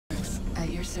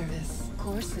your service.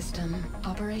 Core system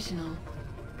operational.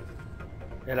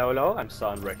 Hello, hello, I'm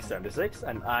sondrex76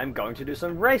 and I'm going to do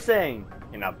some racing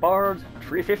in a borrowed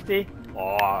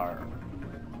 350R.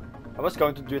 I was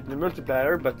going to do it in the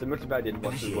multiplayer, but the multiplayer didn't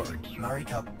want to work. Murray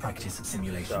Cup practice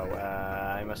simulation. So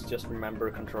I must just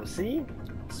remember Control C.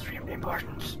 Extremely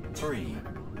important. 3,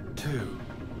 2,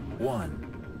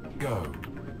 1, go.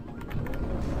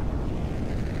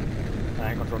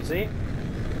 And Control C.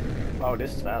 Wow,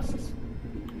 this is fast.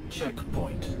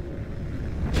 Checkpoint.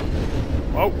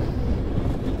 Whoa!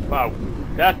 Wow,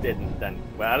 that didn't end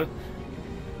well.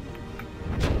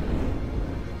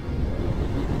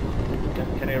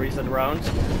 Can I reset the rounds?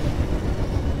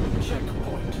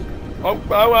 Checkpoint. Oh,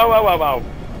 wow, wow, wow, wow, wow.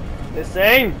 This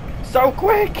thing, so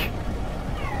quick!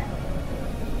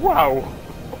 Wow!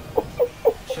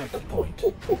 Checkpoint.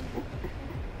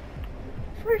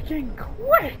 Freaking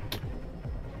quick!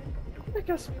 Quick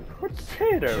as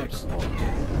potatoes. Checkpoint.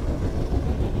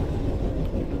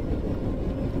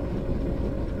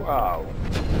 Wow.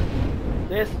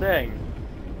 This thing.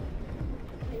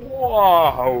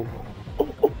 Wow.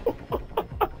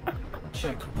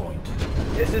 Checkpoint.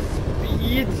 This is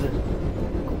speed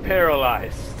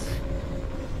paralyzed.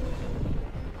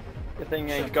 The thing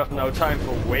ain't got no time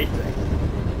for waiting.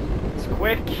 It's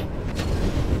quick.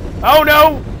 Oh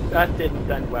no! That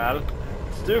didn't end well.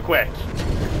 It's too quick.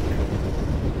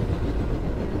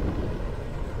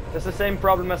 It's the same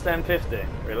problem as the M50,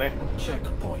 really.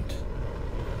 Checkpoint.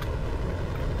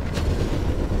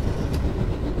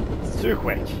 It's too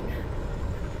quick.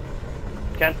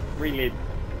 Can't really.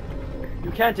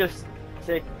 You can't just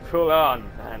take full on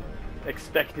and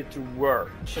expect it to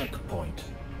work. Checkpoint.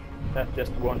 That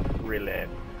just won't really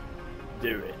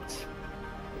do it.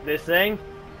 This thing,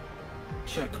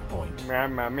 Checkpoint.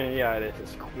 mamma mia, this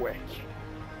is quick.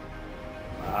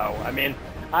 Wow, I mean,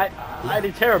 I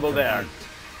did terrible there,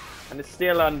 and it's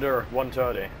still under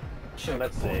 130. So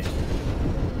let's see.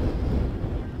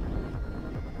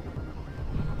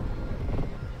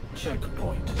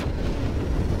 Checkpoint.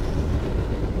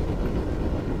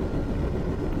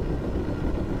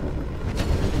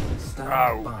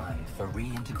 Stand by for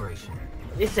reintegration.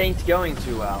 This ain't going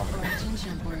too well. Origin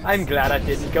jump words. I'm glad I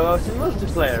didn't go out in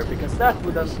multiplayer, because that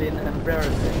would have been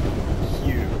embarrassing.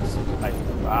 Huge. Like,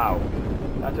 wow.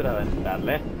 That would have ended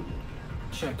badly.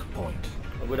 Checkpoint.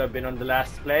 I would have been on the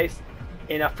last place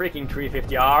in a freaking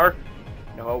 350R.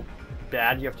 You know how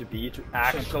bad you have to be to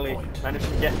actually manage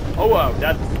to get. Oh wow,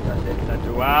 that didn't end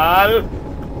too well.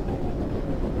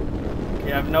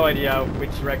 Okay, I have no idea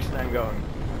which direction I'm going.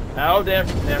 Oh, there.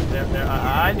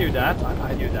 I knew that.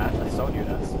 I knew that. I so knew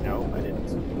that. No, I didn't.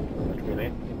 Not really.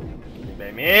 Can you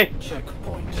blame me?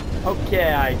 Checkpoint.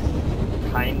 Okay, I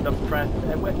kind of pressed.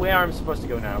 Where am I supposed to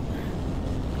go now?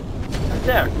 Up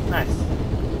there. Nice.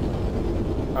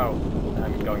 Oh,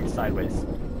 I'm going sideways.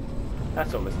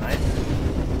 That's always nice.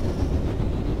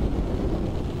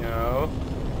 No.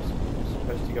 I'm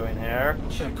supposed to go in here.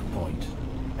 Checkpoint.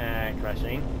 And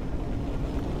crashing.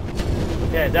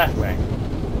 Yeah, that way.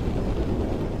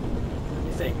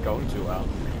 This ain't going too well.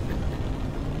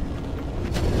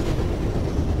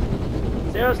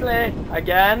 Seriously?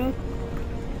 Again?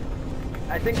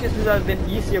 I think this would have been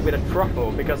easier with a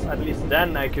throttle, because at least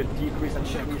then I could decrease and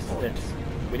increase it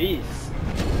with ease.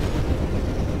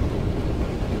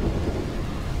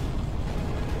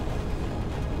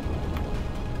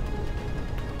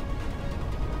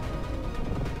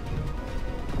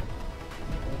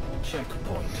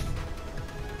 Checkpoint.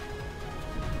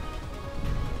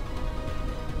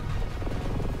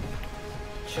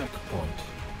 Checkpoint.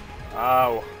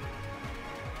 Wow.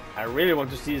 I really want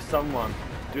to see someone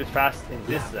do it fast in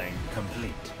this thing,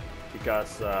 Complete.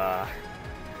 because that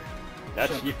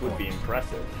Jeep would be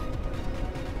impressive.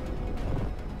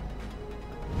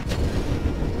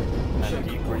 And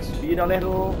decrease speed a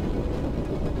little.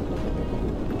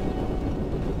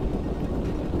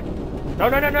 No!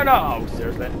 Oh,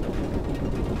 seriously.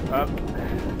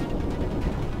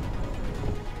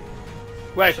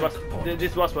 Wait,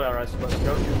 this was where I was supposed to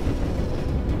go to.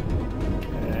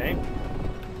 Okay.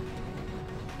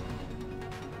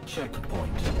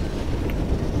 Checkpoint.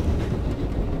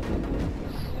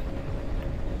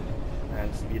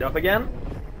 And speed up again.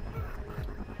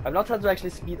 I've not had to actually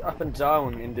speed up and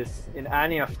down in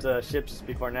any of the ships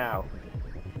before now.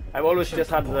 I've always just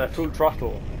had the full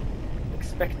throttle.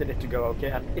 Expected it to go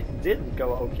okay, and it did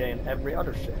go okay in every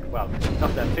other ship. Well,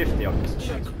 not that 50 obviously.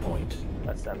 Checkpoint.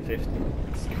 That's that 50.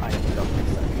 It's kind of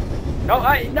exception. No,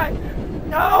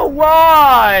 no,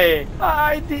 why?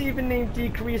 I didn't even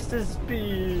decrease the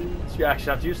speed. You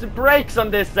actually have to use the brakes on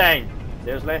this thing.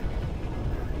 Seriously?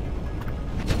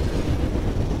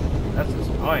 That's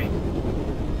just annoying.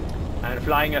 And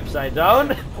flying upside down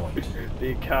Checkpoint.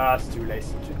 because too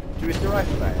lazy to do it the right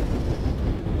way.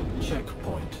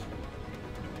 Checkpoint.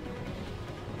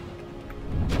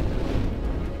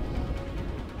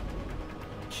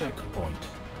 Checkpoint.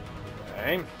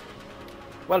 Okay.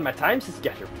 Well, my times is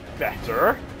getting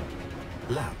better.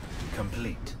 Lap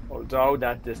complete. Although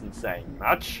that isn't saying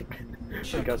much. Because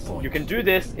Checkpoint. you can do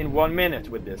this in 1 minute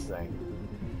with this thing.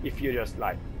 If you just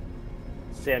like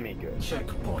semi-good.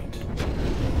 Checkpoint.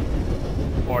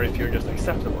 Or if you're just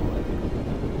acceptable.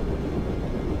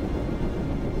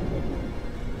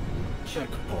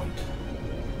 Checkpoint.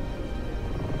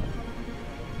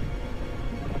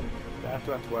 That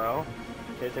went well.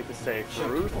 Okay, take the safe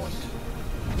route. Checkpoint.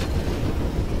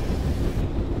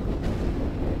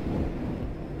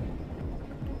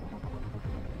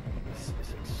 This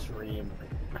is extreme.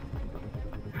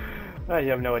 I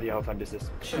have no idea how fun this is.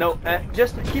 No,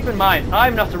 just keep in mind,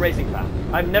 I'm not a racing fan.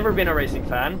 I've never been a racing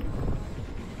fan.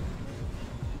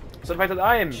 So the fact that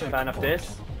I am a fan of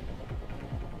this.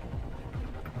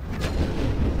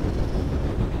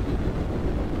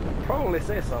 Probably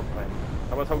say something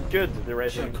about how good the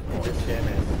racing in this game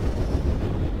is.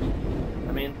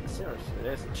 I mean, seriously,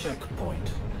 this is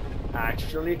Checkpoint.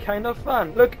 actually kind of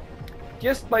fun. Look,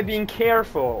 just by being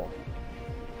careful,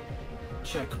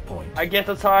 Checkpoint. I get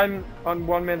a time on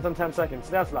 1 minute and 10 seconds.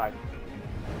 That's like,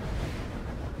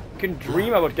 you can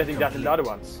dream about getting that in the other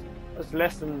ones. That's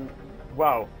less than,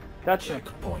 wow. That's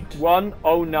Checkpoint.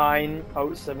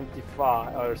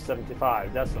 1:09:075 or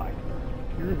 75. That's like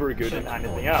uber good in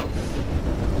anything else.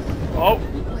 Oh,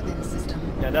 Weapon system.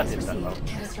 yeah, that's has it. That received low.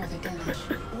 catastrophic damage.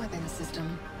 Weapon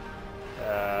system.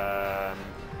 I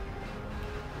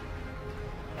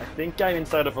think I'm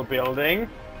inside of a building.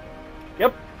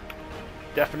 Yep,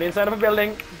 definitely inside of a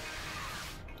building.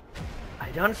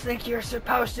 I don't think you're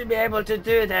supposed to be able to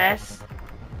do this.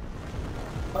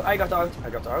 Oh, I got out. I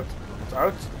got out. Got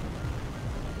out.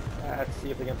 Let's see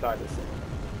if we can fly this thing.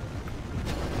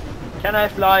 Can I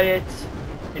fly it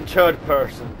in third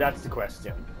person? That's the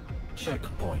question.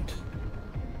 Checkpoint.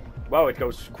 Wow, it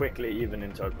goes quickly even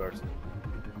in third person.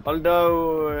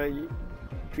 Although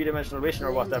three-dimensional vision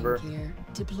or whatever. Landing gear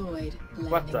deployed.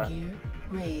 What the? Landing gear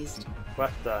raised.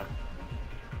 What the?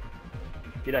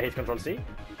 Did I hit Control C?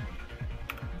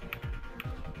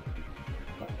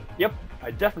 Yep,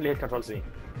 I definitely hit Control C.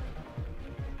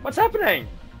 What's happening?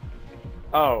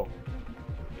 Oh.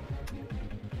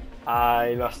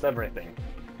 I lost everything.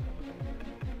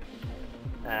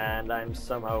 And I'm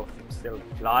somehow still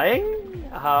flying?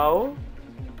 How?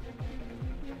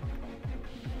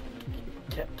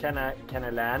 Can I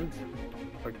land?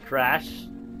 Or crash?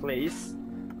 Please?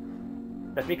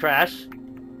 Let me crash.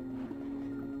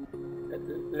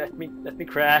 Let me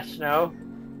crash now.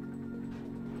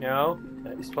 No?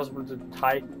 It's possible to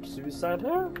type suicide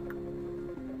here?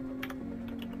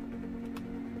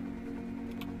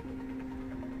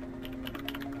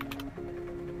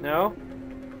 No?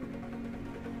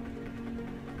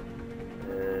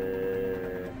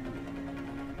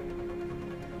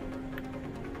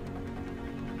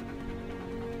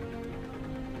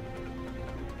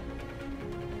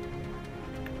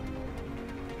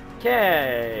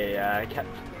 Okay,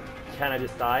 can I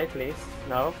just die, please?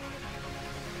 No?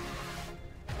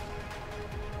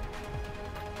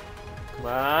 Come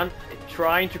on, I'm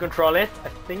trying to control it. I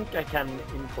think I can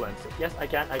influence it. Yes, I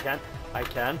can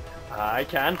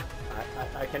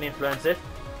influence it.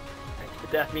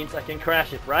 That means I can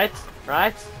crash it, right?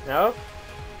 Right? No?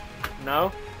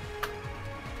 No?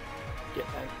 Yeah,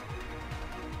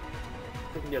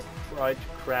 I can just try to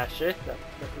crash it. That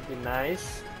would be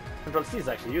nice. Control C is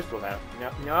actually useful now.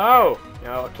 No!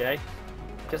 No, okay.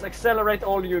 Just accelerate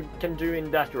all you can do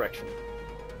in that direction.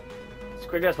 As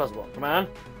quickly as possible. Come on.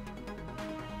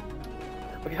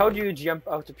 Okay, how do you jump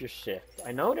out of your ship?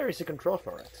 I know there is a control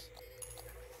for it.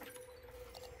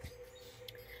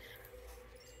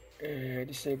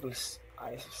 Disables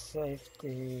ice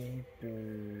safety,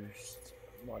 boost,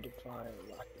 modify,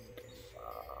 locking,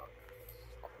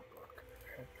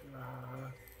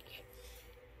 headlock.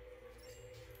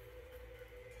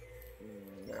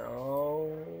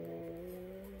 No,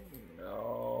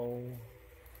 no.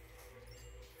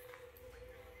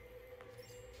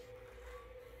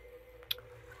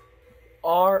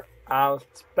 R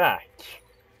out back.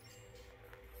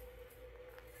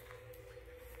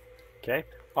 Okay,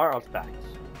 R out back.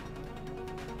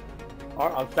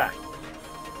 R out back.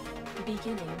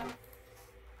 Beginning.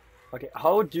 Okay,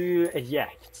 how do you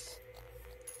eject?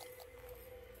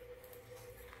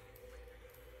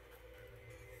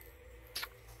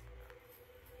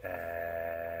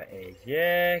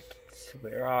 Eject.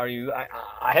 Where are you?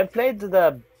 I have played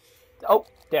the... Oh,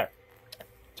 there.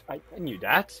 I knew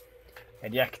that.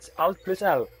 Eject. Alt plus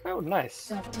L. Oh, nice.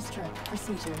 Self-destruct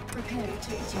procedure. Prepare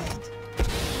to eject.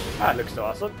 That looks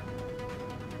awesome.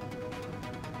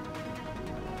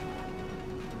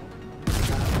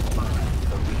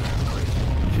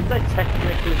 Should I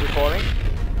technically be recording?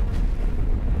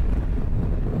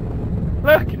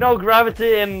 Look, no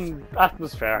gravity in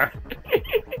atmosphere.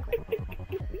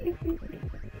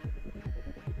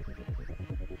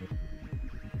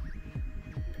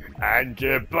 And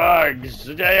the bugs,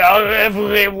 they are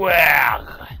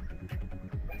everywhere.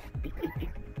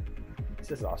 This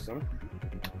is awesome.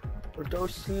 Are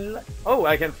those oh,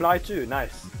 I can fly too.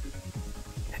 Nice.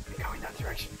 Let me go in that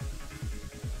direction.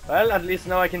 Well, at least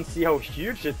now I can see how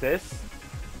huge it is.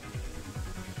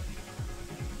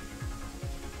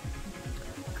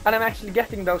 And I'm actually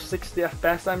getting those 60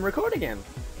 FPS I'm recording in.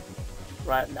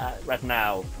 Right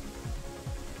now.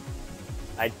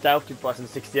 I doubt it wasn't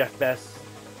 60 FPS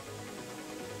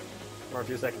or a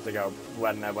few seconds ago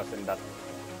when I was in that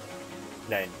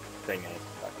plane thing.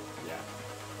 But yeah.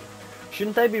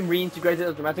 Shouldn't I be reintegrated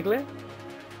automatically?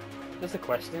 Just a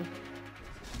question.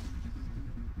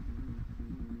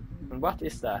 And what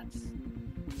is that? This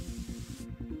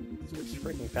looks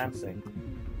freaking fancy.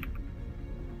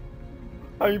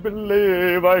 I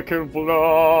believe I can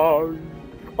fly.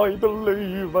 I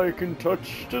believe I can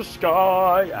touch the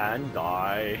sky and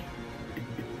die.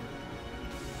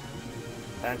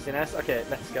 Fanciness. Okay,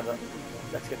 let's get up.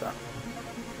 Let's get up.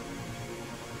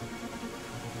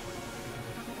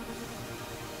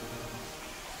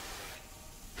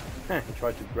 He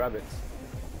tried to grab it.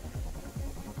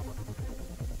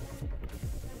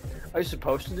 Are you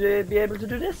supposed to be able to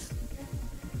do this?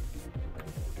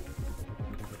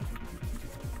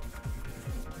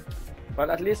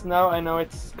 Well, at least now I know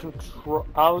it's Control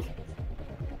Alt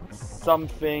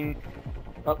something,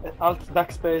 Alt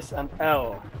backspace and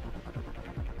L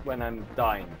when I'm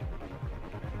dying.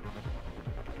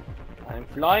 I'm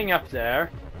flying up there,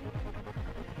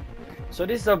 so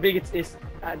this is how big it is.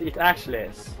 It actually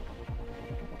is,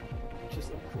 which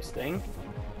is interesting.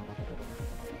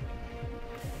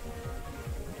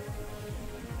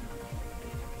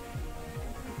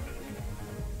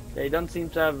 They don't seem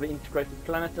to have integrated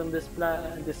planet on this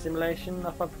this simulation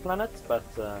of a planet, but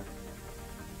can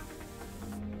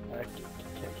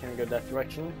I go that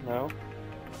direction? No.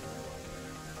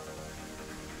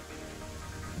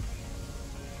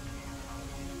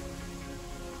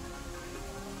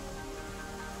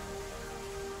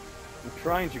 I'm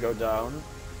trying to go down.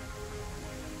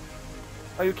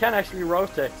 Oh, you can actually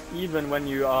rotate even when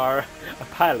you are a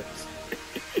pilot.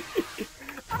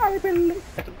 I believe.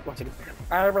 Once again.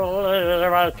 I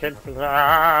believe I can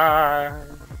fly.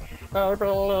 I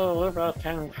believe I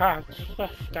can touch the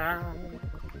sky.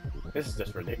 This is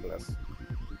just ridiculous.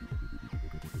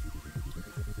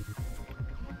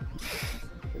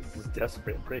 This is just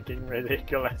freaking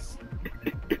ridiculous.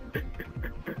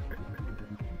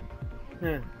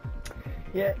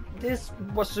 Yeah, this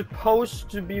was supposed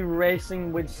to be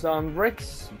racing with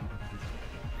sondrex.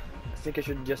 I think I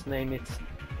should just name it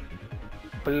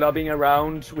Blobbing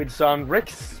Around with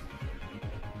sondrex,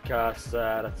 because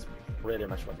that's pretty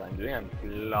much what I'm doing. I'm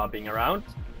blobbing around.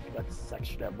 That's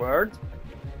actually a word.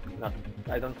 Not,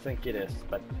 I don't think it is,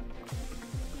 but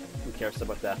who cares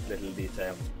about that little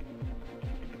detail?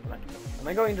 Right. Am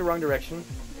I going the wrong direction?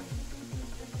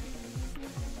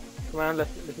 Come on, let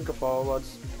me go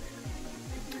forwards.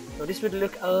 So this would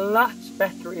look a lot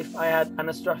better if I had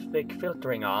anastrophic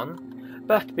filtering on,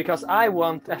 but because I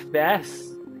want FPS,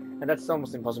 and that's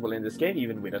almost impossible in this game,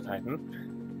 even with a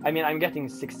Titan. I mean, I'm getting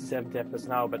 60-70 FPS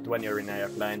now, but when you're in an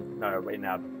airplane, no, in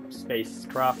a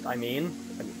spacecraft, I mean,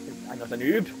 I'm not a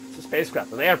noob, it's a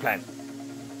spacecraft, an airplane.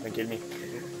 Don't kill me.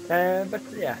 But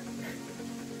yeah,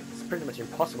 it's pretty much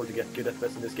impossible to get good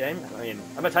FPS in this game. I mean,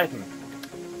 I'm a Titan.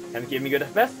 Can it give me good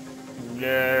FPS?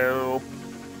 No.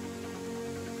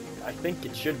 I think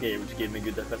it should be able to give me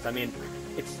good FPS. I mean,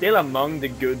 it's still among the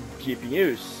good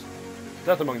GPUs. It's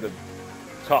not among the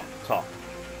top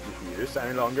GPUs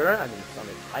any longer. I mean, it's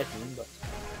only a Titan, but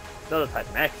it's not a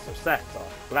Titan X or Z or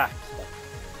Black, but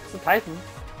it's a Titan.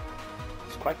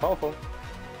 It's quite powerful.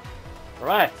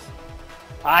 Alright.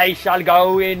 I shall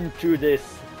go into this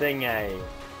thingy.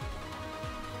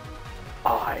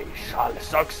 I shall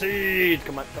succeed!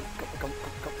 Come on, come.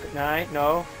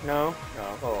 No.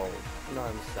 Oh, no,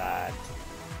 I'm sad.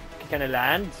 Can I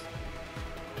land?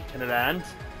 Can I land?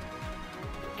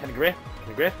 Can I grip?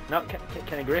 Can I grip? No,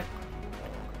 can I grip?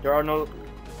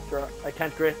 I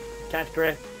can't grip. Can't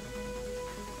grip.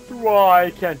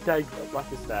 Why can't I grip?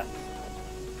 What is that?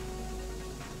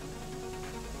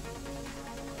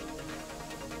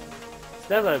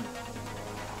 There's a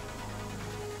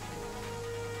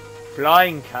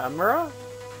flying camera?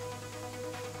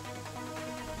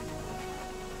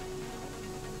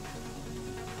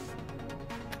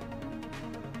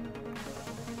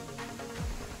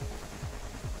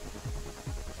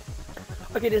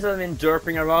 Okay, this has been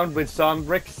derping around with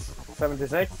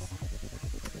sondrex76.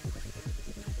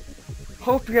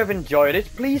 Hope you have enjoyed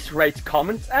it. Please rate,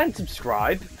 comment, and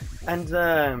subscribe. And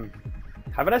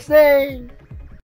have a nice day!